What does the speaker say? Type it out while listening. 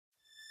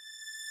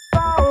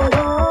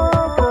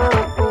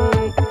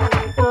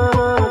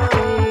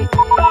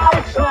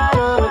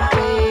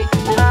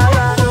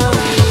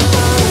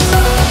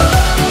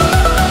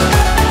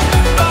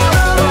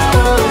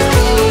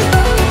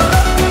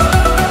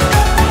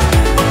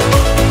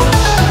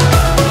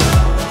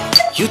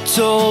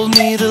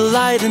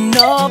brighten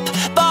up,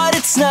 but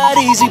it's not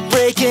easy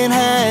breaking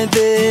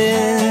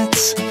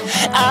habits.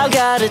 I've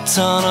got a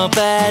ton of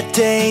bad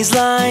days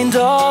lined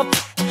up,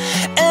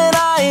 and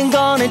I ain't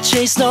gonna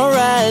chase no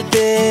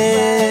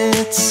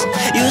rabbits.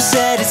 You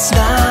said it's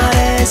not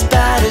as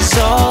bad as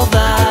all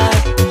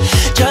that.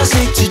 Just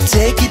need to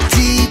take a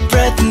deep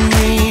breath and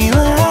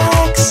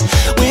relax.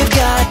 We've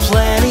got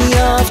plenty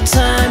of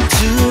time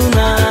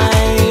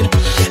tonight.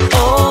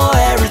 Oh,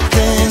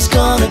 everything's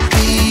gonna be.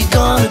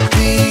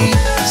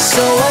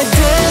 So I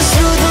dance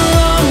through the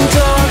long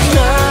dark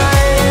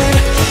night,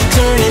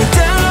 turning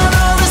down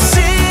all the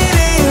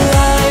city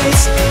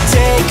lights.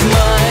 Take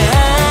my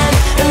hand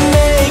and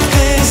make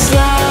this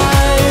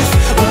life,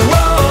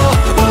 whoa,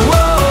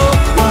 whoa,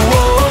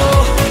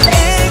 whoa,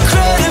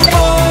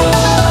 incredible.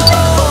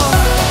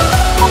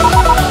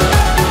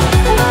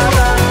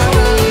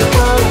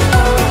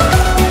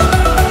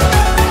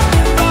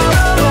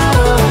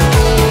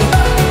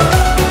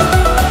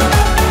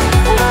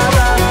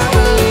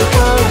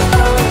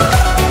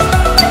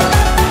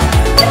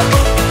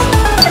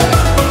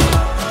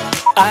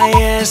 I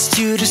asked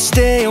you to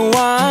stay a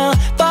while,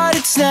 but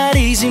it's not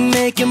easy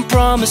making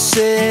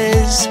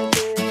promises.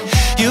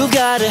 You've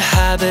got a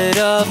habit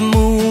of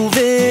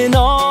moving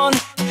on,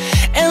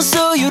 and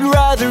so you'd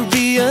rather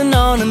be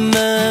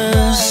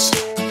anonymous.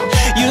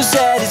 You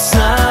said it's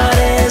not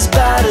as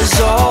bad as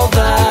all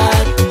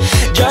that.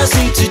 Just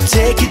need to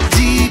take a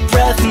deep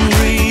breath and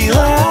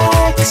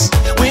relax.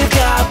 We've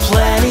got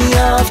plenty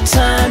of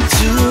time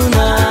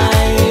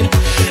tonight.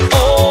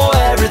 Oh,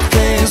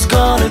 everything's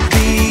gonna be.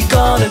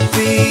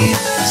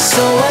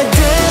 So I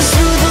dance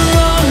through the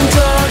long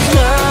dark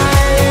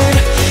night,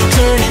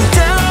 turning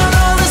down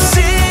all the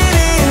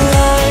city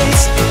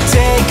lights.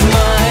 Take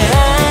my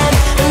hand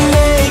and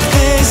make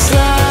this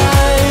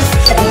life,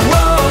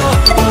 whoa,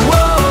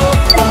 whoa,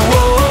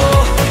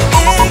 whoa,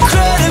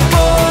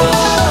 incredible.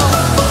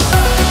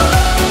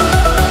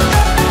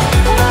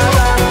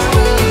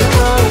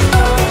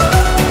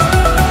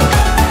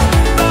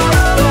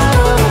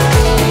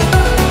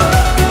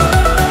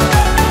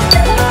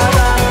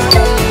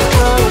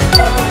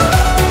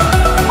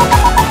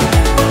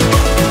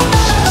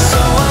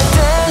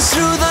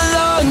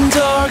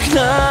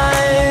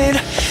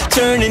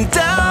 Turning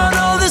down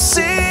all the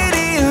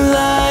city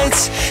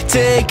lights.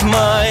 Take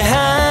my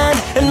hand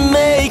and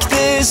make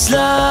this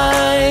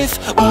life,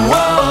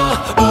 whoa,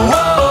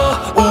 whoa,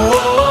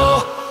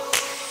 whoa.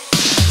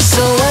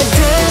 So I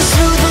dance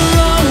through the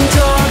long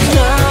dark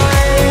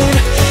night,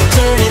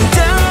 turning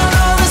down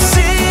all the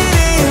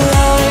city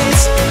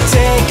lights.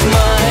 Take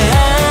my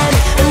hand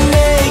and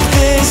make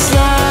this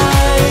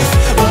life,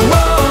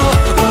 whoa,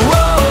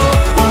 whoa,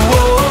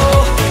 whoa,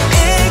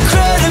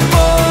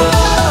 incredible.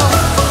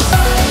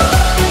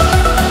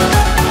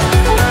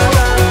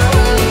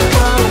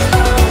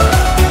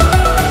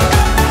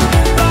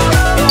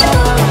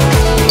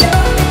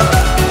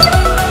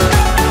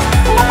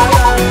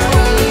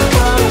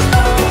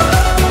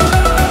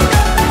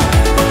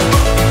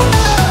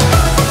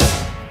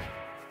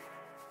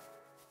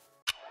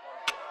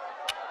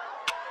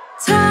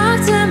 Talk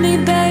to me,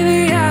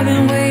 baby, I've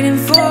been waiting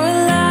for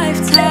a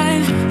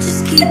lifetime.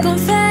 Just keep on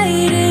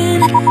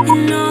fading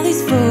in all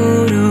these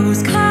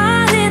photos,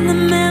 caught in the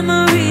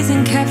memories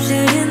and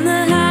captured in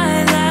the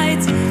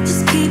highlights.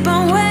 Just keep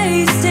on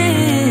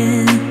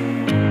wasting.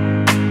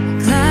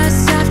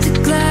 Glass after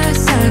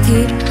glass, I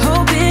keep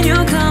hoping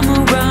you'll come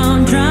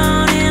around.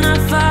 Drowning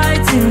our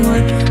fights in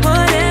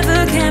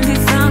whatever can be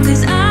found.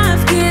 'Cause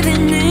I've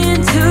given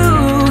in to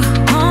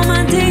all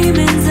my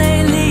demons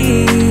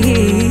lately.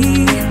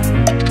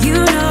 You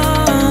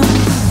know,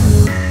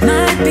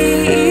 might be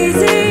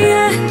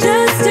easier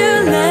just to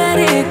let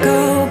it go.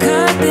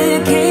 Cut the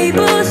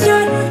cable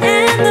short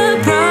and the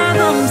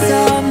problem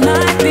solved.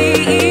 Might be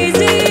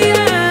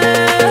easier.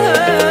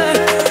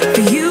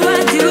 For you, I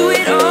do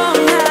it all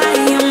night.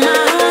 You're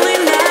my only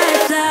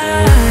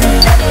lifeline.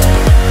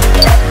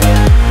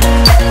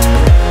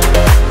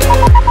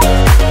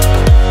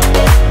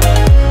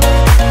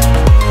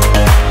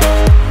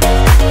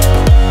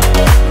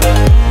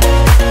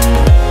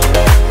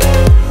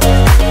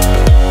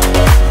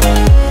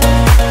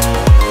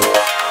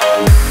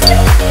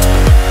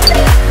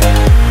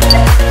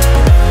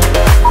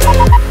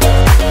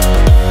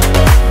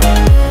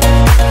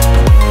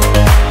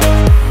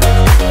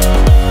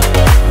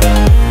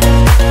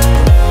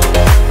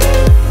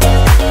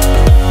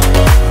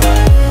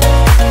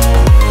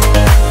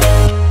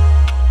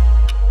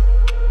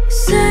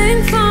 Sing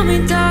for me,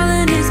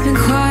 darling, it's been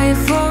quiet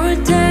for a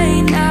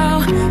day now.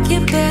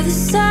 Can't bear the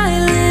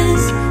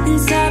silence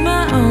inside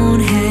my own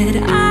head.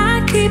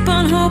 I keep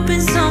on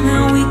hoping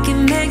somehow we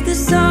can make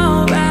this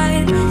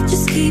alright.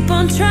 Just keep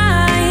on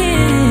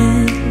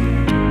trying.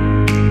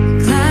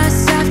 Glass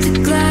after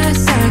glass,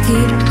 I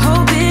keep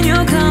hoping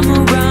you'll come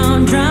around.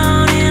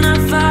 Drowning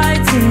our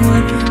fights in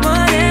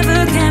whatever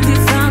can be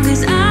found.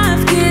 'Cause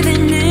I've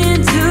given in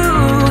to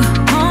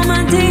all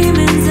my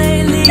demons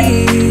lately.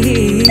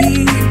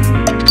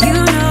 You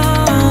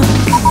know,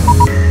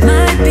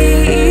 might be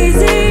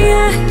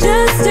easier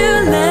just to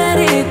let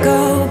it go.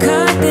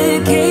 Cut the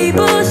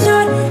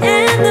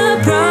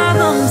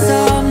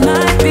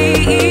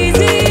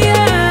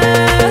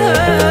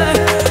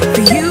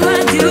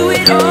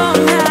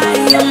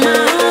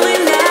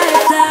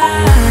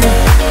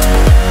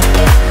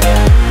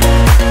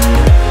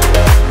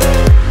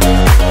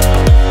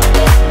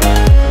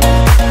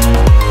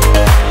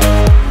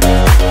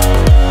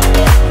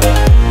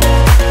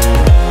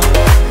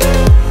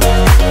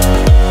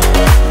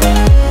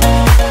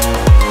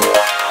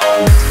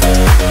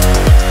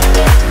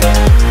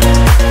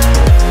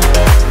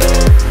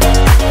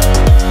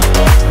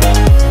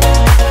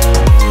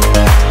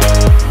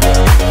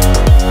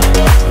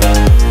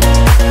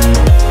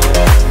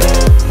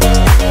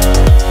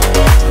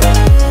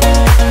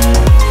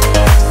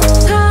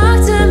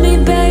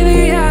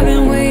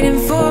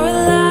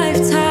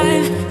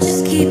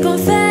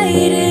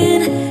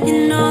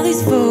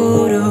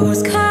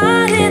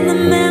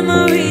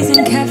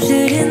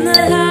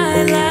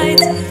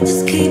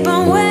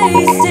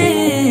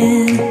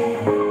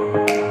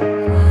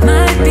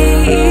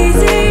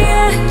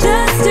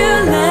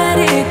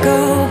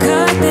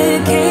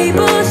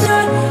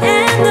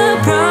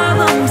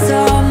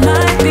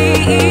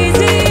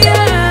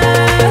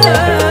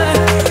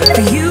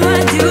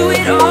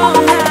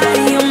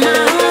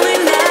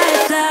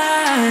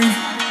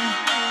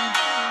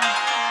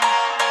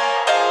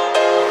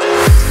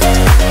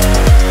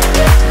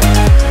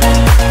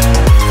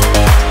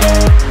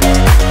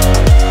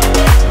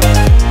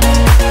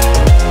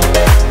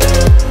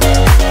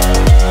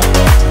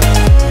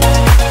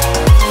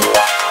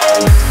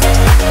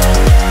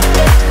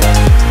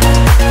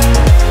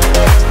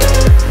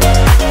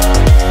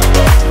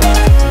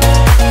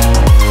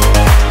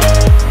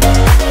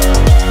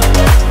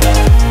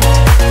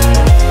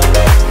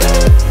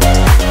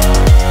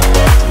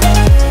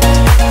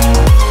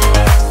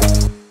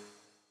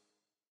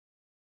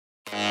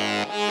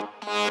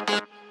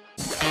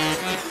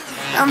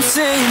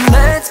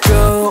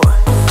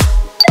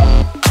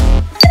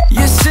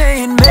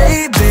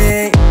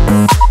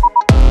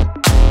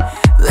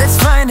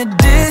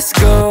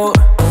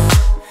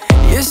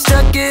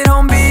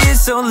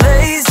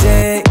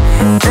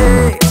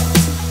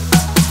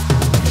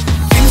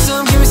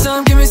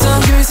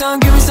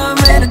some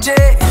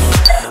energy.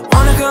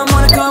 Wanna come,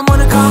 wanna come,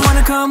 wanna come,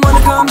 wanna come,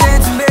 wanna come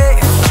dance with me.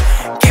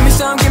 Give me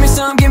some, give me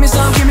some, give me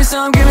some, give me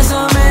some, give me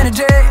some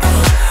energy.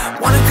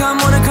 Wanna come,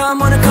 wanna come,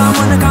 wanna come,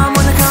 wanna come,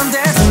 wanna come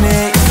dance with me.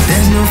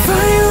 There's no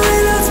fire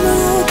without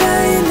smoke, I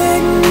ain't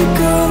letting you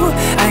go.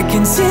 I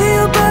can see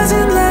you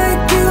buzzing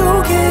like you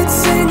can't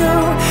say no.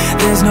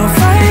 There's no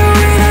fire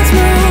without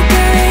smoke,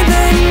 I ain't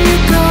letting you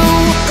go.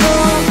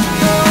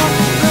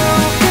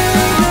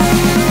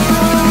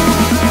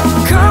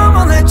 Come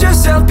on, let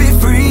yourself be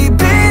free.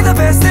 Be the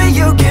best that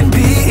you can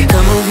be.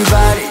 Come move your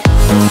body,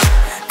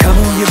 come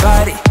move your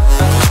body.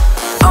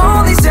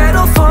 Only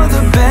settle for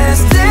the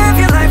best. Live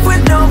your life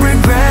with no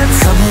regrets.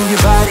 Come move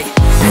your body,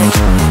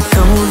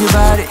 come move your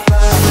body.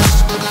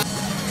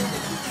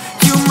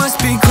 You must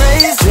be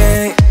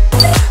crazy.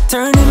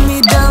 Turning me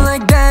down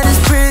like that is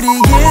pretty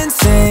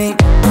insane.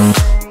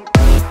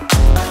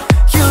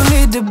 You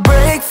need to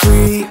break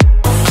free.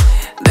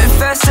 Live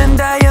fast and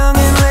die young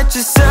and let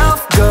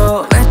yourself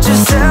go. Let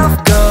yourself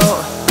go.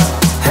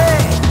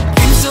 Hey,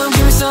 give me some,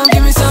 give me some,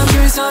 give me some,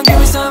 give me some, give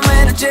me some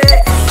energy.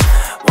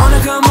 Wanna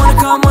come, wanna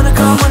come, wanna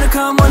come, wanna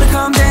come, wanna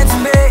come dance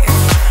with me.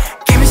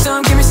 Give me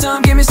some, give me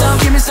some, give me some,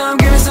 give me some,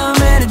 give me some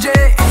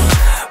energy.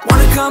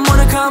 Wanna come,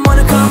 wanna come,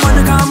 wanna come,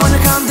 wanna come, wanna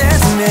come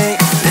dance with me.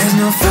 There's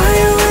no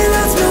fire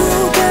without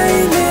smoke, I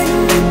ain't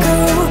letting you go.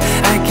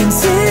 I can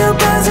see you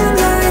buzzing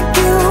like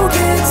you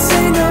can't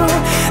say no.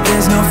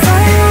 There's no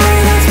fire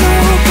without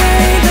smoke, I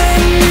ain't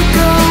letting you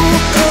go.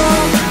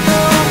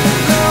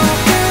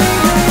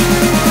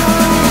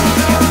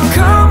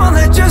 Come on,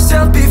 let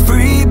yourself be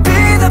free. Be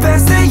the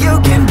best that you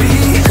can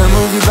be. Come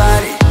move your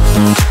body,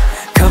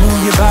 come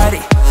move your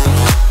body.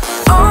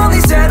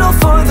 Only settle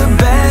for the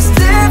best.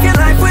 Live your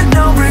life with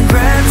no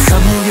regrets.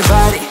 Come move your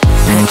body,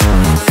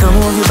 come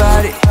move your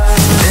body.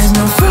 There's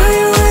no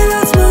fire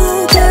without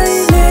smoke, I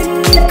ain't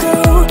letting you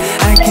go.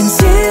 I can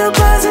see you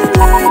buzzing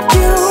like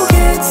you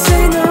can't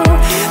say no.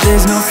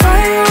 There's no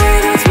fire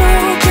without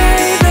smoke, I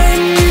ain't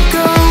letting you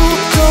go.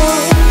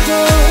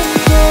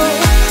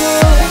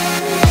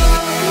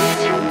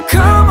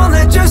 Come on,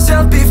 let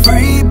yourself be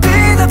free. Be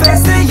the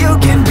best that you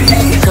can be.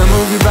 Come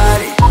move your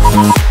body,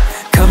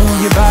 come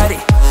move your body.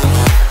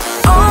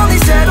 Only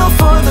settle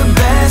for the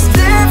best.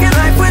 Live your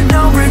life with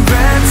no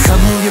regrets.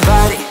 Come move your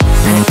body,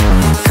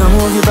 come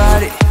move your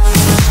body.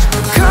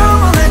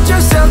 Come on, let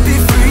yourself be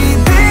free.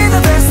 Be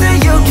the best that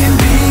you can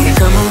be.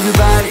 Come move your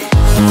body,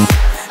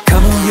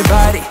 come move your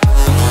body.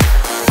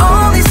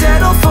 Only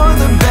settle for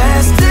the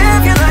best.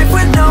 Live your life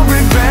with no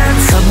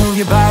regrets. Come move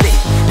your body,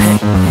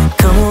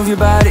 come move your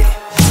body.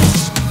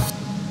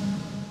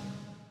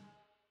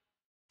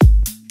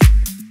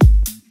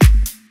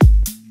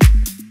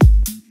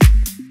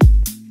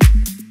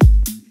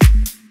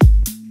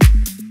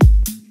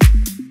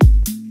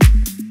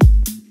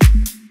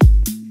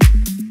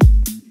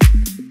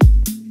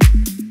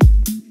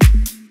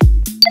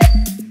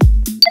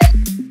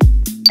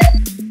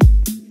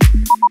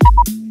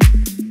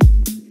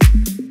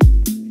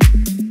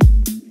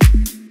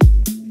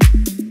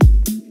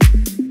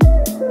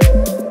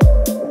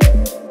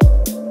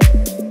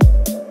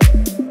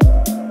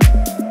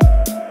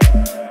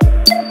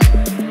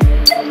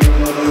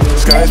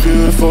 Sky's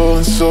beautiful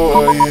and so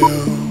are you.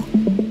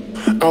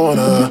 I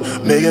wanna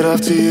make it up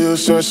to you,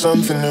 start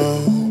something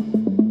new.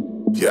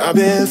 Yeah, I've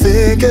been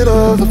thinking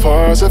of the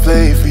parts I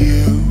played for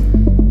you.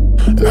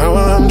 Now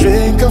I'm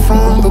drinking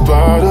from the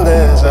bottle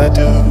as I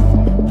do.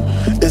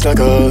 It's like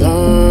a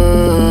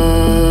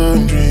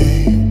long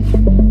dream.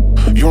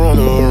 You're on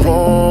the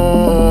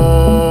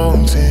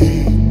wrong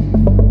team.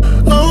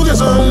 Oh,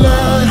 there's a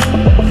lie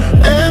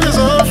and there's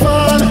a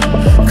fun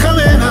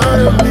coming out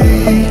of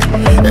me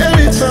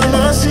every time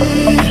I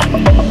see.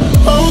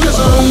 Oh, there's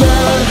a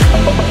lie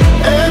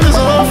and there's a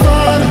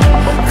fun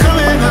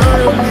coming out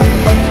of me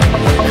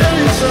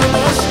every time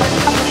I see.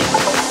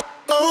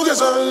 Oh,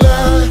 there's a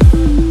lie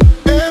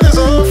and there's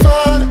a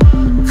fun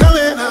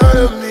coming out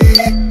of me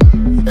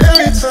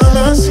every time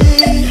I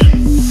see.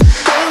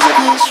 Wants to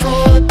be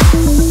strong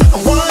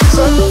and wants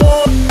to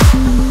want,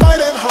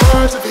 fighting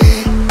hard to be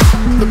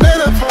the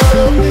better part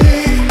of me,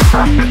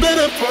 the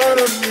better part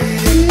of me.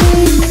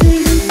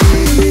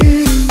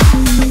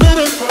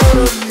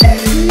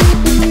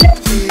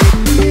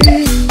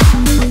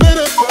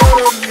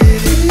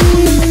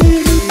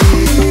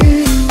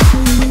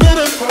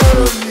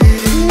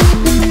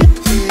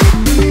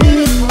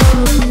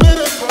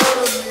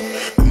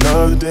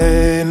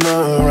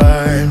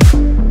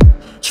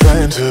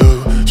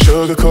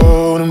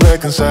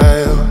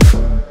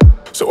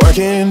 So I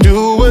can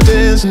do a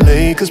dance and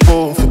make us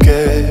both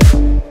forget,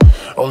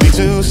 only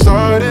to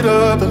start it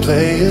up and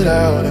play it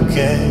out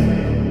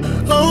again.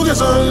 Oh,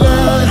 there's a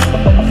lie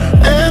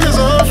and there's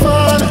a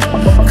fun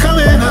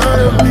coming out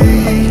of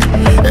me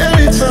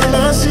every time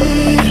I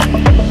see.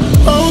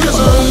 Oh, there's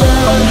a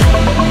lie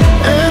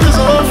and there's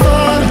a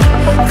fun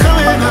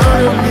coming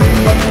out of me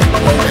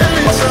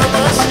every time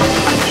I see.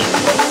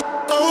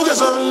 Oh,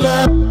 there's a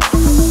lie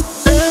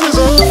and there's a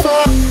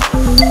fun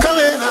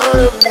coming out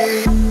of me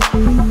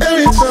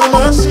every time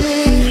I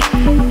see.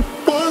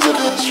 Was it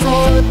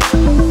destroyed?